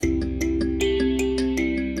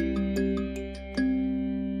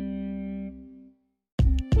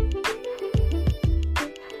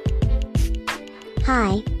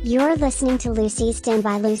Hi, you're listening to Lucy's Den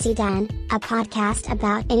by Lucy Dan, a podcast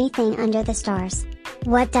about anything under the stars.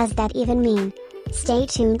 What does that even mean? Stay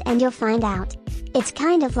tuned and you'll find out. It's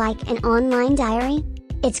kind of like an online diary.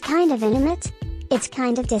 It's kind of intimate. It's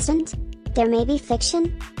kind of distant. There may be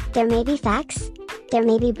fiction. There may be facts. There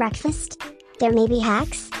may be breakfast. There may be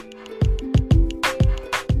hacks.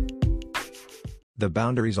 The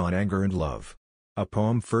Boundaries on Anger and Love. A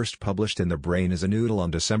poem first published in The Brain is a Noodle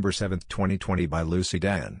on December 7, 2020 by Lucy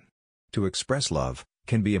Dan. To express love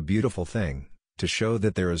can be a beautiful thing, to show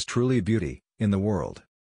that there is truly beauty in the world.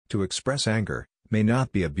 To express anger may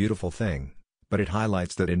not be a beautiful thing, but it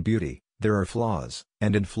highlights that in beauty, there are flaws,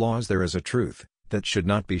 and in flaws there is a truth that should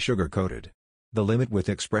not be sugar-coated. The limit with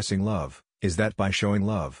expressing love is that by showing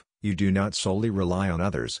love, you do not solely rely on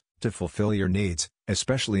others to fulfill your needs,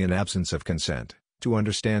 especially in absence of consent. To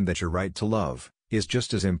understand that your right to love is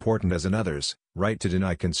just as important as another's right to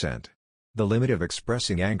deny consent. The limit of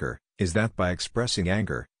expressing anger is that by expressing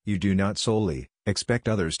anger, you do not solely expect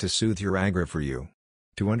others to soothe your anger for you.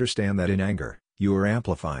 To understand that in anger, you are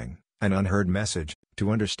amplifying an unheard message,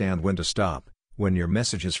 to understand when to stop, when your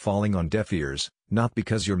message is falling on deaf ears, not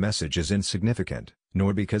because your message is insignificant,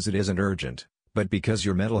 nor because it isn't urgent, but because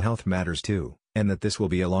your mental health matters too, and that this will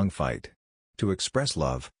be a long fight. To express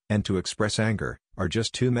love, and to express anger, are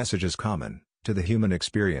just two messages common to the human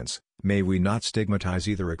experience. May we not stigmatize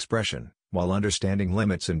either expression, while understanding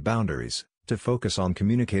limits and boundaries, to focus on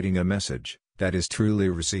communicating a message that is truly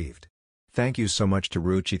received. Thank you so much to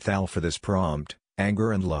Ruchi Thal for this prompt,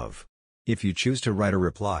 Anger and Love. If you choose to write a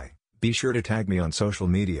reply, be sure to tag me on social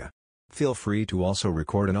media. Feel free to also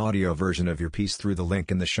record an audio version of your piece through the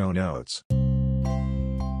link in the show notes.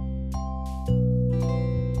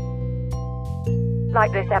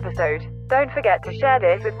 Like this episode, don't forget to share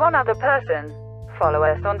this with one other person. Follow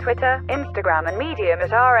us on Twitter, Instagram and Medium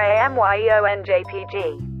at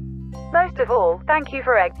RAMYEONJPG. Most of all, thank you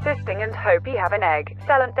for existing and hope you have an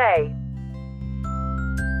excellent day.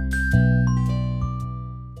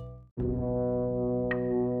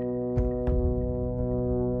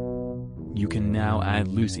 You can now add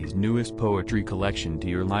Lucy's newest poetry collection to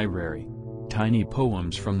your library. Tiny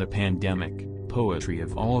Poems from the Pandemic. Poetry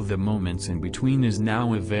of all of the moments in between is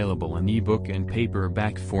now available in ebook and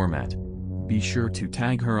paperback format. Be sure to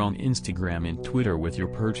tag her on Instagram and Twitter with your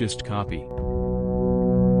purchased copy.